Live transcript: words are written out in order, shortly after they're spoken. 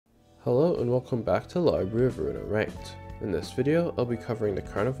Hello and welcome back to Library of Ruina Ranked. In this video, I'll be covering the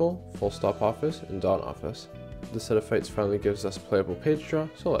Carnival, Fullstop Office, and Dawn Office. This set of fights finally gives us playable page draw,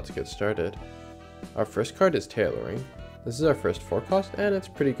 so let's get started. Our first card is Tailoring. This is our first 4 cost, and it's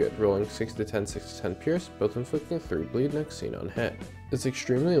pretty good, rolling 6-10, 6-10 Pierce, both inflicting 3 bleed next scene on hit. It's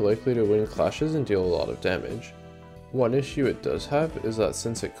extremely likely to win clashes and deal a lot of damage. One issue it does have is that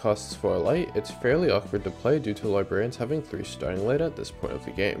since it costs 4 light, it's fairly awkward to play due to librarians having 3 starting light at this point of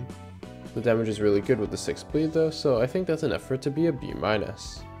the game. The damage is really good with the 6 bleed though, so I think that's enough for it to be a B-.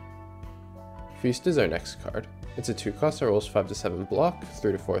 Feast is our next card. It's a 2 cost that rolls 5-7 block,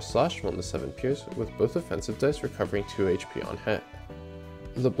 3-4 slash, 1-7 pierce, with both offensive dice recovering 2 HP on hit.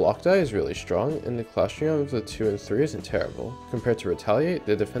 The block die is really strong, and the clashing of the 2 and 3 isn't terrible. Compared to Retaliate,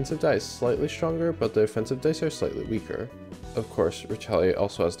 the defensive die is slightly stronger, but the offensive dice are slightly weaker. Of course, Retaliate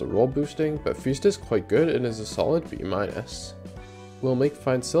also has the roll boosting, but Feast is quite good and is a solid B-. Will Make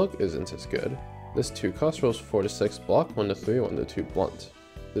Fine Silk isn't as good. This 2 cost rolls 4-6 block, 1-3, 1-2 blunt.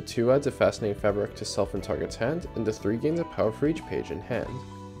 The 2 adds a Fascinating Fabric to self and target's hand, and the 3 gains a power for each page in hand.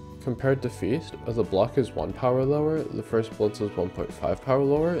 Compared to Feast, the block is 1 power lower, the first blunt is 1.5 power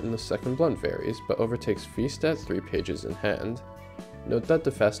lower, and the second blunt varies, but overtakes Feast at 3 pages in hand. Note that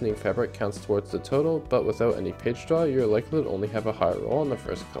the Fascinating Fabric counts towards the total, but without any page draw, you're likely to only have a higher roll in the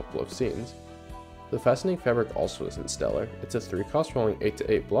first couple of scenes. The Fascinating Fabric also isn't stellar. It's a 3 cost rolling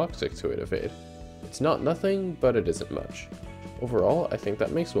 8-8 block, 6-8 evade. It's not nothing, but it isn't much. Overall, I think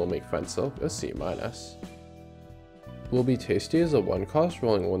that makes Will Make Fine Silk a C-. Will Be Tasty is a 1 cost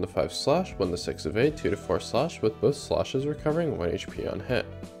rolling 1-5 slash, 1-6 evade, 2-4 slash, with both slashes recovering 1 HP on hit.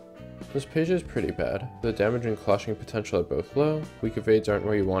 This page is pretty bad. The damage and clashing potential are both low, weak evades aren't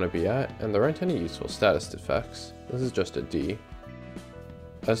where you want to be at, and there aren't any useful status effects. This is just a D.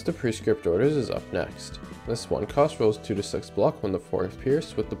 As the Prescript Orders is up next. This 1 cost rolls 2-6 block, 1-4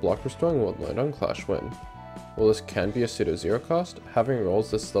 pierce, with the block restoring 1 light on clash win. While this can be a pseudo 0 cost, having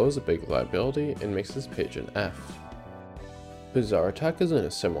rolls this low is a big liability and makes this page an F. Bizarre Attack is in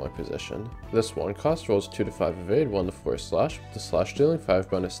a similar position. This 1 cost rolls 2-5 evade, 1-4 slash, with the slash dealing 5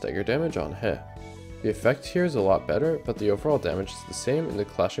 bonus stagger damage on hit. The effect here is a lot better, but the overall damage is the same and the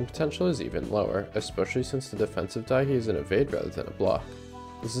clashing potential is even lower, especially since the defensive die he is an evade rather than a block.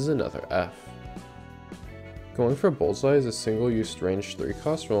 This is another F. Going for Bullseye is a single-use range 3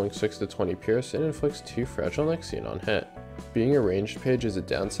 cost rolling 6-20 pierce and inflicts 2 fragile next scene on hit. Being a ranged page is a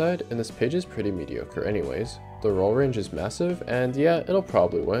downside, and this page is pretty mediocre anyways. The roll range is massive, and yeah, it'll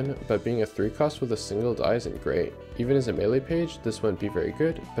probably win, but being a 3 cost with a single die isn't great. Even as a melee page, this wouldn't be very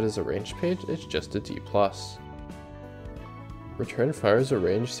good, but as a ranged page, it's just a D+. Return Fire is a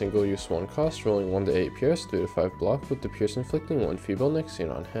ranged single-use 1 cost rolling 1-8 pierce, 3-5 block, with the pierce inflicting 1 feeble next scene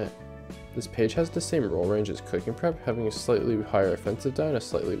on hit. This page has the same roll range as Cooking Prep, having a slightly higher offensive die and a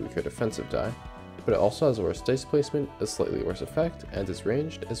slightly weaker defensive die, but it also has worse dice placement, a slightly worse effect, and is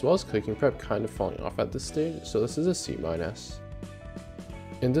ranged, as well as Cooking Prep kind of falling off at this stage, so this is a C-.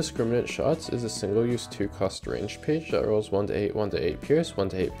 Indiscriminate Shots is a single-use 2 cost ranged page that rolls 1-8, 1-8 pierce,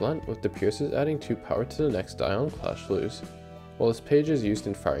 1-8 blunt, with the pierces adding 2 power to the next die on clash lose. While this page is used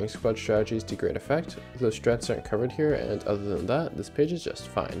in firing squad strategies to great effect, the strats aren't covered here, and other than that, this page is just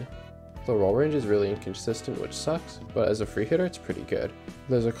fine. The roll range is really inconsistent, which sucks, but as a free hitter it's pretty good.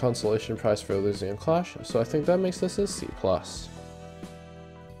 There's a consolation prize for losing a clash, so I think that makes this a C+.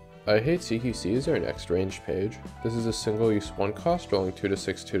 I Hate CQC is our next range page. This is a single-use 1 cost rolling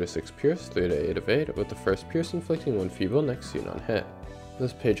 2-6, 2-6 pierce, 3-8 evade, with the first pierce inflicting 1 feeble next scene on hit.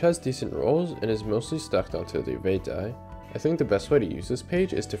 This page has decent rolls and is mostly stacked onto the evade die. I think the best way to use this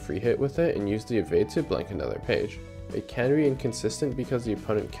page is to free hit with it and use the evade to blank another page. It can be inconsistent because the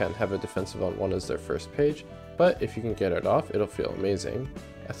opponent can't have a defensive on 1 as their first page, but if you can get it off, it'll feel amazing.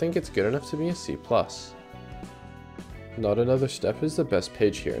 I think it's good enough to be a C+. Not Another Step is the best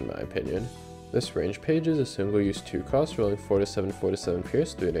page here in my opinion. This range page is a single-use 2 cost rolling 4-7, 4-7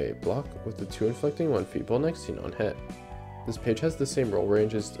 pierce, 3-8 block, with the 2 inflicting 1 feeble next scene on hit. This page has the same roll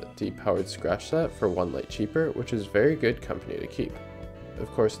range as the deep-powered scratch set for 1 light cheaper, which is very good company to keep.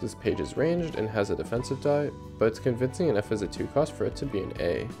 Of course, this page is ranged and has a defensive die, but it's convincing enough as a 2 cost for it to be an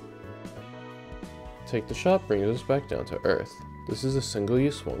A. Take the Shot brings us back down to earth. This is a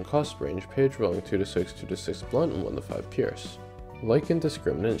single-use 1 cost range page rolling 2-6, 2-6 blunt, and 1-5 pierce. Like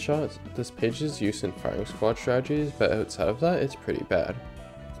Indiscriminate Shots, this page is used in firing squad strategies, but outside of that, it's pretty bad.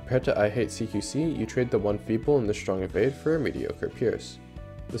 Compared to I Hate CQC, you trade the 1 feeble and the strong evade for a mediocre pierce.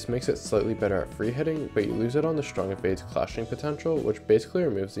 This makes it slightly better at free hitting, but you lose it on the strong evade's clashing potential, which basically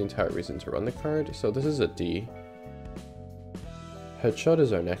removes the entire reason to run the card, so this is a D. Headshot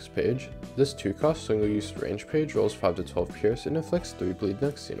is our next page. This 2-cost single-use range page rolls 5 to 12 pierce and inflicts 3 bleed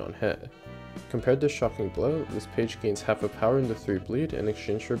next scene on hit. Compared to Shocking Blow, this page gains half a power into 3 bleed in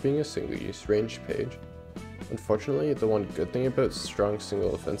exchange for being a single-use range page. Unfortunately, the one good thing about strong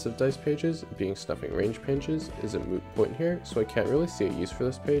single offensive dice pages, being snuffing range pages, is a moot point here, so I can't really see a use for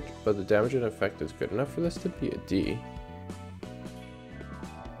this page, but the damage and effect is good enough for this to be a D.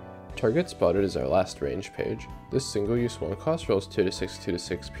 Target Spotted is our last range page. This single-use 1-cost rolls 2 to 6, 2 to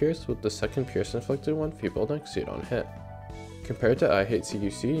 6 pierce, with the second pierce inflicted 1 feeble next scene on hit. Compared to I Hate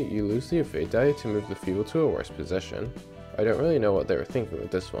CQC, you lose the evade die to move the feeble to a worse position. I don't really know what they were thinking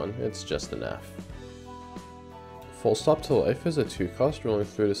with this one, it's just an F. Fullstop to Life is a 2-cost rolling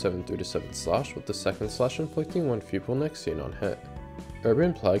 3 to 7, 3 to 7 slash, with the second slash inflicting 1 feeble next scene on hit.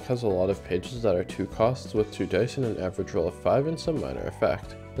 Urban Plague has a lot of pages that are 2 costs with 2 dice and an average roll of 5 and some minor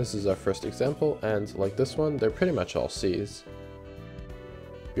effect. This is our first example, and like this one, they're pretty much all Cs.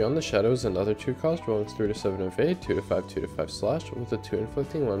 Beyond the Shadow is another 2-cost rolling 3 to 7 evade, 2 to 5, 2 to 5 slash, with the 2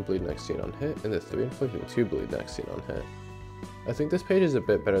 inflicting 1 bleed next scene on hit, and the 3 inflicting 2 bleed next scene on hit. I think this page is a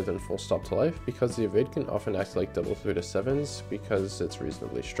bit better than Fullstop to Life because the evade can often act like double 3 to 7s because it's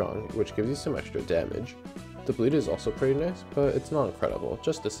reasonably strong, which gives you some extra damage. The bleed is also pretty nice, but it's not incredible,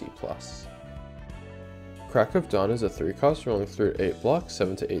 just a C+. Crack of Dawn is a 3-cost rolling 3 to 8 block,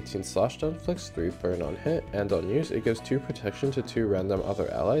 7 to 18 slash that inflicts 3 burn on hit, and on use it gives 2 protection to 2 random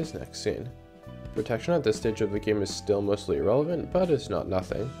other allies next scene. Protection at this stage of the game is still mostly irrelevant, but it's not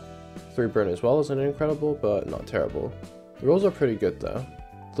nothing. 3 burn as well isn't incredible, but not terrible. The rolls are pretty good though.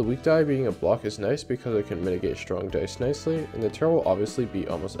 The weak die being a block is nice because it can mitigate strong dice nicely, and the turret will obviously beat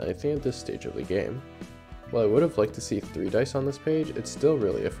almost anything at this stage of the game. While I would have liked to see 3 dice on this page, it's still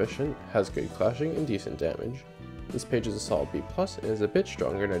really efficient, has good clashing, and decent damage. This page is a solid B+, and is a bit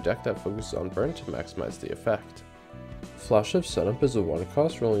stronger in a deck that focuses on burn to maximize the effect. Flash of Sunup is a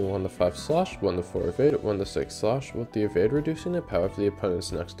 1-cost rolling 1 to 5 slash, 1 to 4 evade, 1 to 6 slash, with the evade reducing the power of the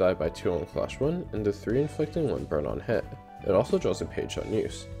opponent's next die by 2 on clash 1, and the 3 inflicting 1 burn on hit. It also draws a page on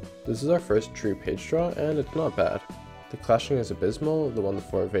use. This is our first true page draw, and it's not bad. The clashing is abysmal, the 1 to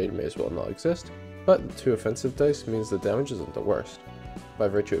 4 evade may as well not exist, but the 2 offensive dice means the damage isn't the worst. By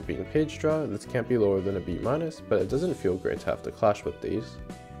virtue of being page draw, this can't be lower than a B-, but it doesn't feel great to have to clash with these.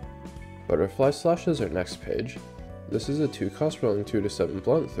 Butterfly Slash is our next page. This is a 2-cost rolling 2 to 7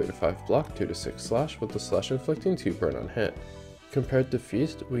 blunt, 3 to 5 block, 2 to 6 slash, with the slash inflicting 2 burn on hit. Compared to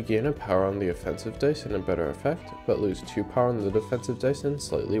Feast, we gain a power on the offensive dice and a better effect, but lose 2 power on the defensive dice and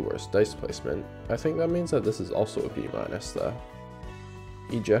slightly worse dice placement. I think that means that this is also a B- though.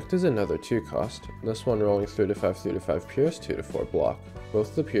 Eject is another 2-cost, this one rolling 3 to 5, 3 to 5 pierce, 2 to 4 block.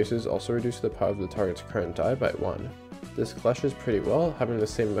 Both the pierces also reduce the power of the target's current die by 1. This clashes pretty well, having the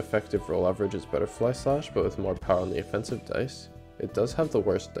same effective roll average as Butterfly Slash, but with more power on the offensive dice. It does have the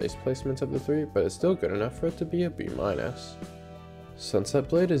worst dice placement of the 3, but it's still good enough for it to be a B-. Sunset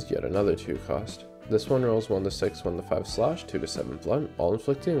Blade is yet another 2-cost. This one rolls 1 to 6, 1 to 5 slash, 2 to 7 blunt, all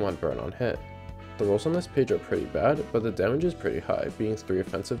inflicting 1 burn on hit. The rolls on this page are pretty bad, but the damage is pretty high, being 3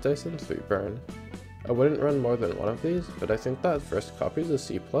 offensive dice and 3 burn. I wouldn't run more than one of these, but I think that first copy is a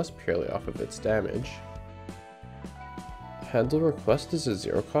C+ purely off of its damage. Handle Request is a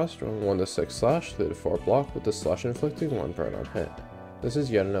 0-cost rolling 1 to 6 slash, 3 to 4 block, with the slash inflicting 1 burn on hit. This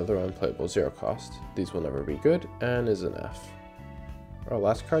is yet another unplayable 0-cost. These will never be good, and is an F. Our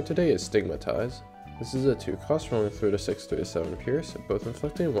last card today is Stigmatize. This is a 2-cost rolling 3 to 6, 3 to 7 pierce, both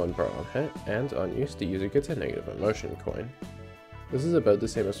inflicting 1 burn on hit, and on use the user gets a negative emotion coin. This is about the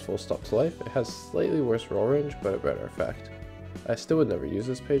same as Fullstop to Life, it has slightly worse roll range but a better effect. I still would never use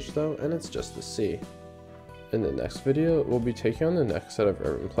this page though, and it's just a C. In the next video, we'll be taking on the next set of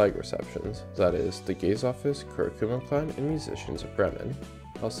Urban Plague receptions, that is, the Gaze Office, Kurokuma Clan, and Musicians of Bremen.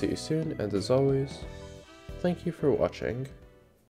 I'll see you soon, and as always, thank you for watching.